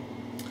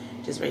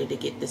 Just ready to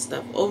get this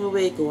stuff over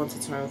with, go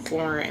into term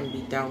 4 and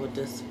be done with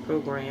this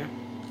program.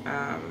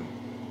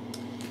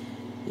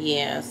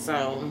 Yeah,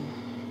 so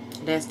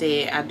that's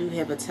that. I do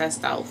have a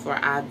test out for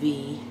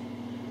IV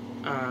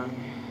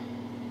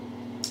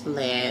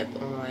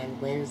lab on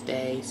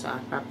Wednesday, so I'll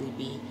probably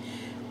be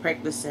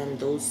practicing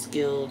those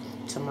skills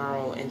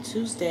tomorrow and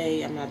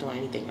Tuesday. I'm not doing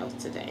anything else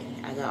today.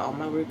 I got all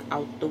my work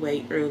out the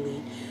way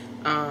early,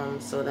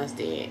 so that's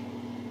that.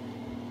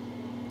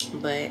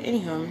 But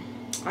anyhow,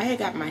 I had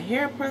got my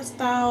hair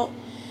pressed out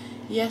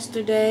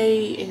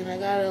yesterday, and I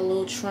got a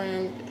little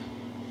trim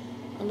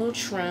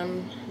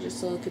just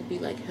so it could be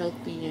like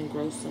healthy and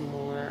grow some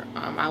more.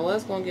 I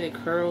was gonna get it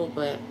curled,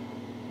 but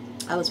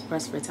I was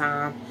pressed for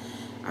time.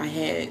 I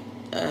had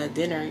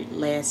dinner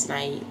last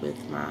night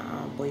with my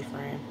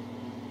boyfriend.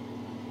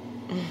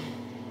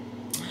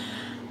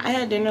 I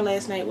had dinner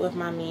last night with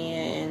my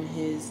man and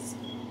his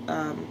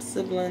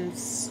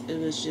siblings. It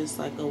was just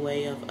like a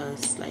way of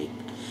us like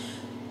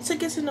to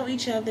get to know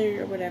each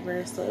other or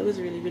whatever, so it was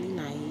really, really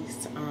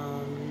nice.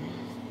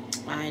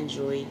 I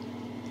enjoyed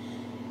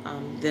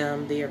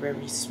them. They are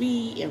very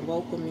sweet and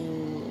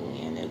welcoming,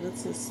 and it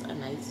was just a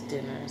nice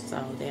dinner, so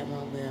that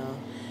went well.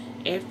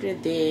 After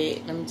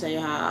that, let me tell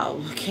you how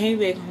I came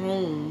back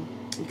home,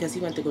 because he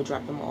went to go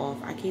drop them off.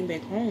 I came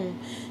back home,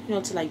 you know,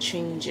 to like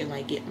change and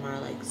like get my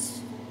like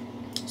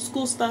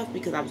school stuff,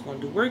 because I was going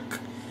to do work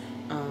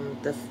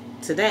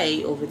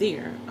today over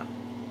there.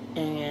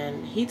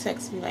 And he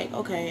texted me like,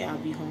 okay, I'll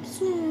be home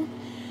soon.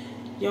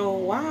 Yo,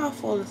 why I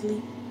fall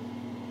asleep?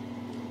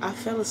 I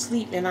fell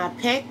asleep and I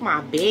packed my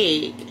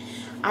bag.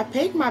 And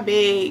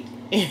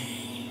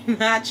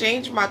I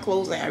changed my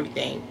clothes and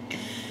everything.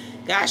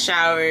 Got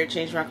showered,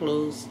 changed my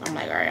clothes. I'm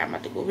like, alright, I'm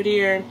about to go over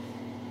there. I'm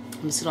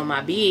gonna sit on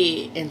my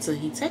bed until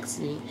he texts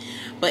me.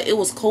 But it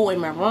was cold in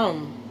my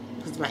room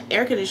because my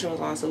air conditioner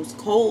was on, so it was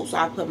cold. So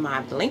I put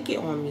my blanket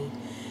on me.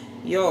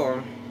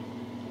 Yo,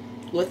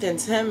 within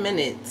 10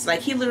 minutes,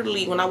 like he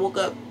literally, when I woke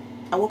up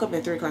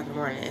at 3 o'clock in the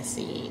morning and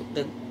seen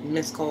the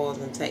missed calls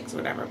and texts,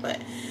 whatever.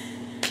 But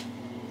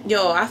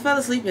yo, I fell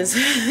asleep in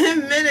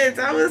 7 minutes.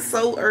 I was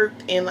so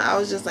irked, and I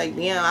was just like,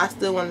 damn, I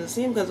still wanted to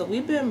see him because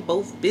we've been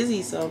both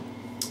busy. So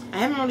I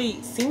haven't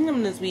really seen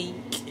him this week.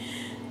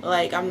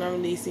 Like, I'm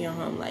normally seeing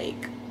him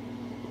like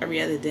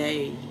every other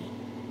day.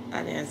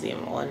 I didn't see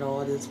him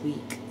all this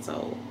week.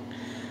 So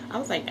I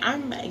was like,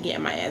 I'm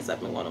getting my ass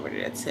up and going over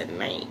there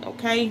tonight,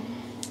 okay?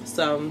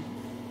 So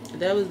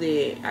that was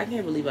it. I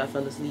can't believe I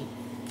fell asleep.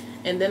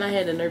 And then I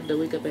had the nerve to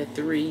wake up at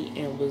 3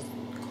 and was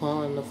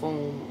calling the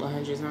phone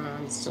 100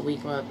 times to wake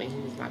him up, and he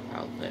was knocked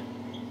out. But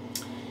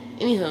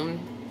anyhow,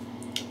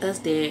 that's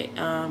that.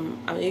 I'm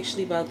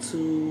actually about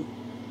to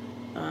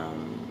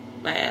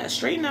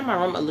straighten out my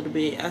room a little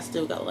bit. I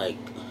still got like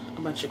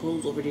a bunch of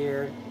clothes over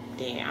there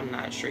that I'm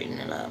not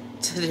straightening up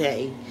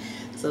today,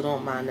 so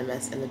don't mind the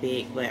mess in the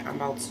bag. But I'm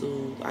about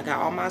to, I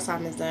got all my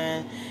assignments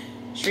done,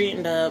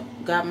 straightened up,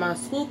 got my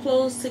school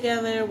clothes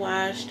together,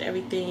 washed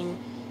everything,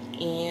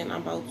 and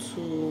I'm about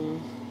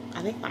to,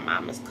 I think my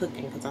mom is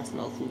cooking because I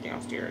smell food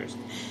downstairs.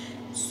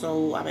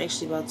 So I'm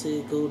actually about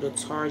to go to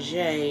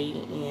Target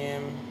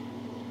and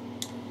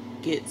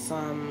get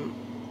some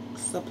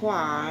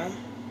supply,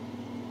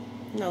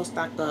 you know,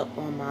 stock up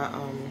on my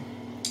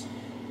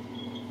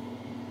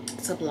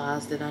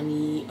supplies that I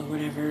need or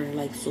whatever,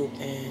 like soap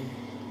and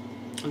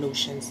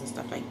lotions and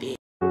stuff like that.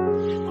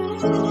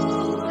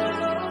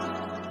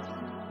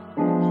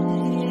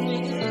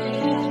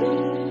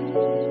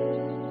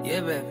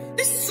 Yeah, baby.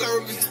 It's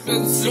so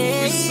expensive.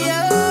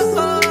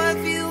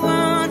 If you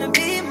wanna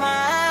be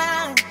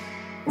mine,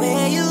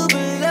 where you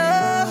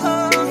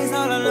belong is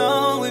all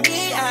alone with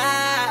me.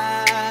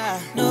 I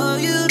know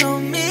you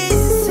don't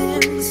miss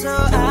him, so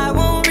I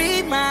won't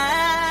read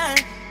mine.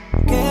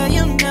 Girl,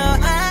 you know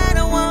I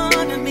don't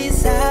wanna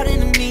miss out in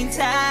the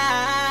meantime.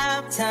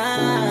 On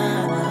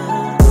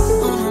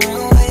the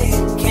runway,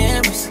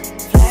 cameras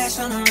flash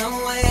on the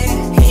runway.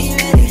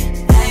 Ain't ready,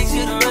 ask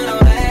you to run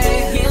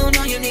away. You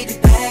know you need to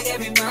bag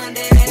every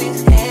Monday.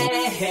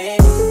 Hey,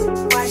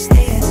 watch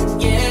this,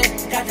 yeah.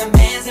 Got the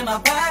bands in my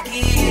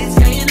pockets.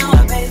 Girl, you know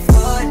I paid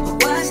for it,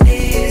 but watch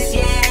this,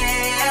 yeah.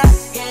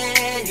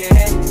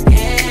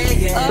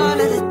 All of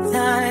the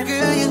time,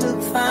 girl, you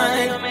look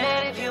fine.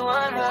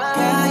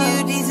 Girl,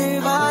 you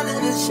deserve all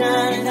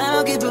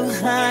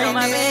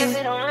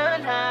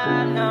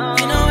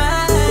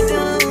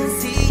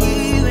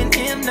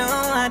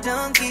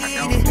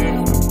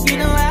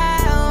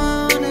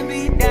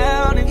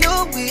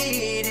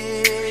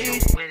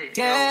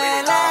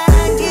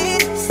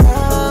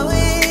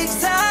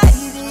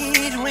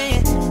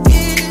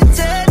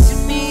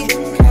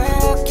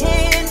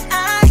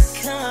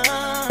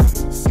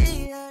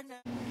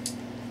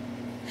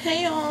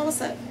Hey y'all,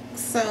 what's up?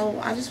 So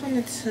I just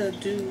wanted to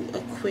do a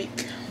quick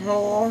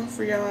haul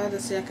for y'all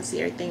so y'all can see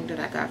everything that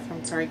I got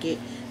from Target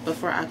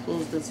before I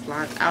close this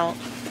vlog out.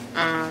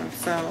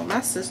 So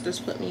my sisters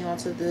put me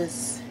onto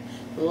this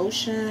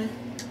lotion.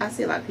 I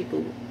see a lot of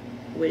people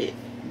with it,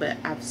 but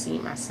I've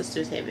seen my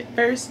sisters have it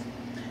first.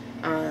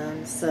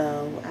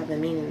 So I've been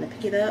meaning to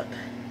pick it up,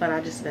 but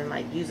I've just been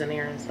like using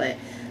theirs. But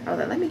I was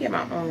like, let me get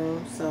my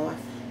own. So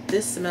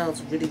this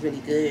smells really,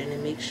 really good, and it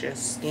makes your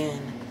skin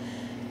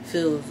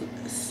feels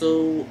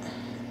so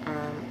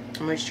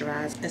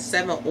moisturized. It's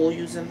 7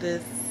 oils in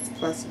this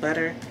plus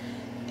butter,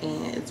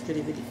 and it's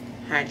really, really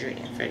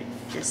hydrating for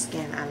your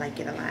skin. I like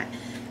it a lot.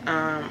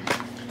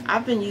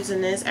 I've been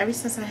using this ever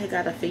since I had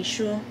got a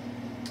facial.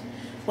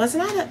 Was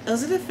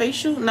it a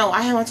facial? No,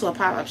 I had went to a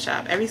pop-up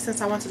shop. Ever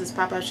since I went to this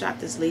pop-up shop,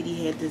 this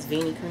lady had this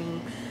Vanny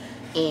cream,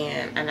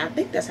 and I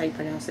think that's how you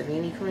pronounce it,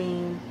 Vanny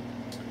cream.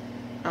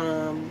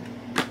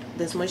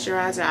 This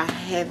moisturizer I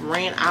have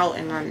ran out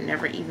and I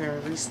never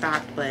even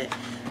restocked, but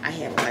I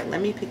had like, let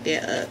me pick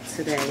that up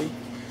today.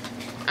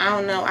 I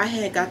don't know, I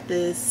had got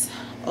this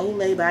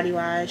Olay body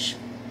wash.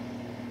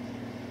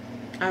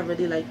 I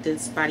really like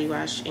this body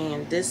wash,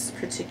 and this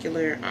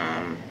particular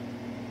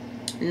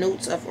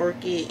Notes of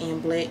Orchid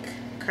and Black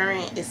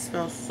Currant, it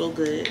smells so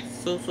good,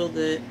 so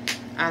good.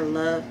 I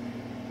love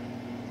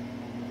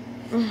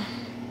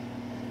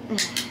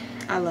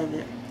I love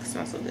it. It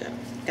smells so good.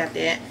 Got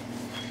that.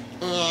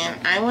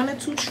 And I wanted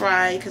to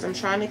try, because I'm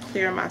trying to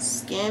clear my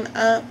skin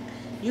up.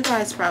 You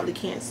guys probably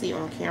can't see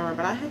on camera,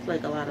 but I have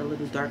like a lot of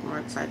little dark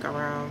marks like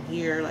around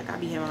here. Like I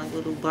be having like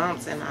little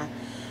bumps, and I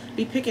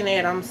be picking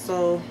at them.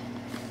 So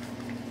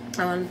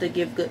I wanted to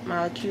give Good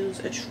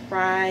Molecules a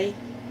try.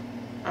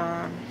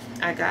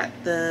 I got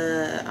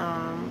the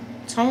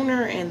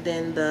toner and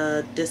then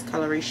the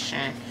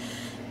discoloration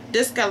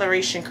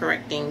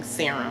correcting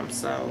serum.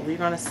 So we're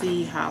gonna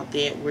see how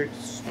that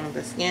works on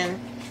the skin.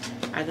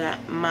 I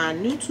got my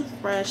new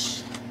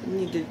toothbrush. You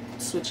need to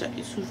switch up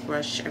your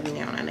toothbrush every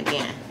now and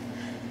again.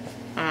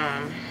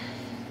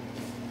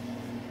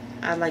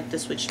 I like to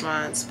switch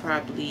mine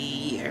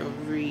probably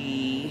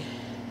every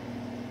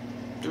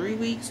 3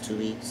 weeks, 2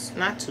 weeks.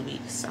 Not 2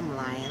 weeks, I'm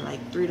lying.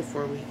 Like 3 to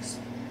 4 weeks.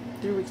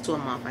 3 weeks to a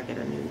month I get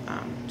a new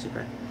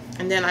toothbrush.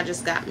 And then I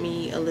just got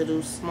me a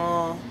little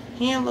small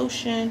hand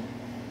lotion.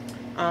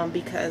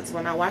 Because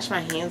when I wash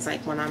my hands,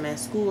 like when I'm at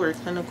school or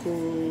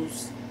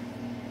clinicals,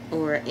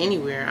 or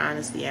anywhere,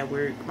 honestly, at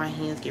work, my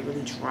hands get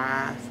really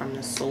dry from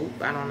the soap.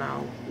 I don't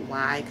know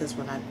why, because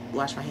when I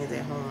wash my hands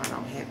at home, I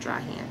don't have dry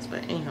hands.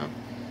 But anyhow,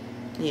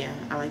 yeah,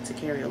 I like to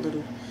carry a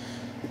little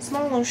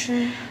small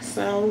lotion.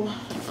 So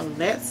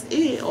that's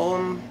it.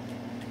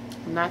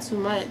 Not too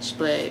much,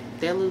 but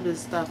that little bit of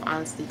stuff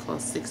honestly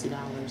costs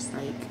 $60.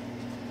 Like,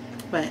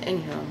 but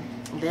anyhow,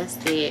 that's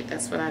it.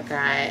 That's what I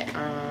got.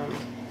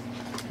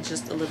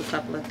 Just a little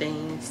couple of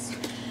things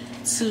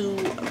to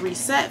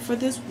reset for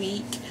this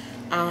week.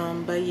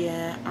 But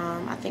yeah,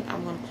 I think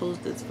I'm gonna close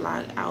this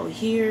vlog out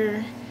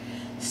here,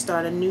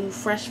 start a new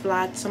fresh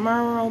vlog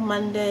tomorrow,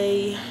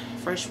 Monday,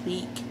 fresh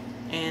week,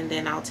 and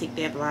then I'll take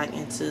that vlog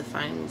into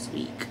finals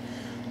week.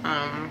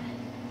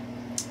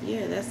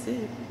 Yeah, that's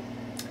it.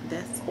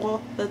 That's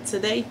all for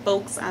today,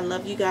 folks. I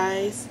love you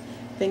guys.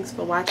 Thanks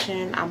for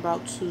watching. I'm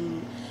about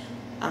to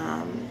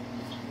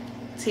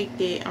take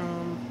that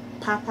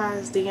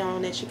Popeyes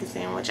down, that chicken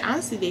sandwich.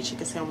 Honestly, that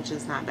chicken sandwich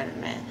is not better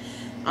than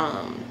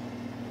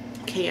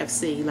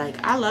KFC. Like,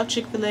 I love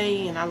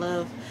Chick-fil-A and I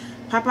love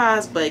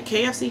Popeyes, but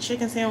KFC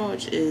chicken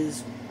sandwich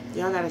is,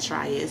 y'all gotta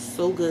try it. It's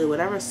so good.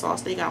 Whatever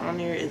sauce they got on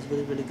there is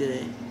really, really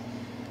good.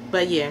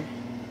 But yeah,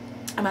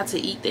 I'm about to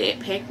eat that,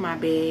 pack my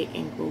bag,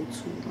 and go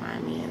to my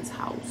man's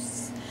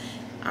house.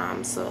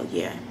 So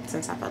yeah,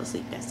 since I fell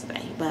asleep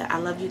yesterday. But I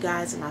love you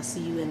guys, and I'll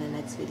see you in the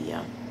next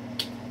video.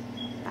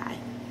 Bye.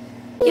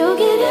 You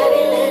get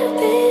every